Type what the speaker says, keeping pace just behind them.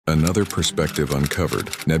Another perspective uncovered.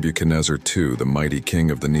 Nebuchadnezzar II, the mighty king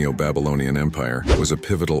of the Neo-Babylonian Empire, was a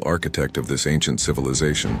pivotal architect of this ancient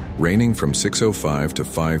civilization. Reigning from 605 to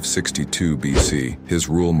 562 BC, his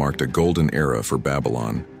rule marked a golden era for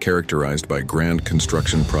Babylon, characterized by grand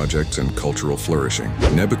construction projects and cultural flourishing.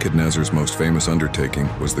 Nebuchadnezzar's most famous undertaking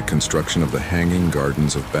was the construction of the Hanging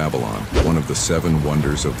Gardens of Babylon, one of the 7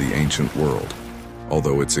 wonders of the ancient world.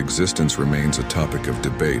 Although its existence remains a topic of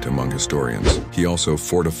debate among historians. He also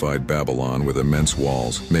fortified Babylon with immense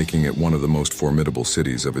walls, making it one of the most formidable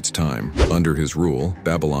cities of its time. Under his rule,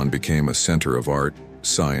 Babylon became a center of art,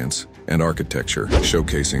 science, and architecture,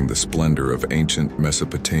 showcasing the splendor of ancient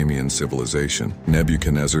Mesopotamian civilization.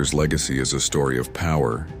 Nebuchadnezzar's legacy is a story of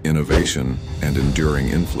power, innovation, and enduring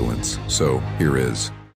influence. So, here is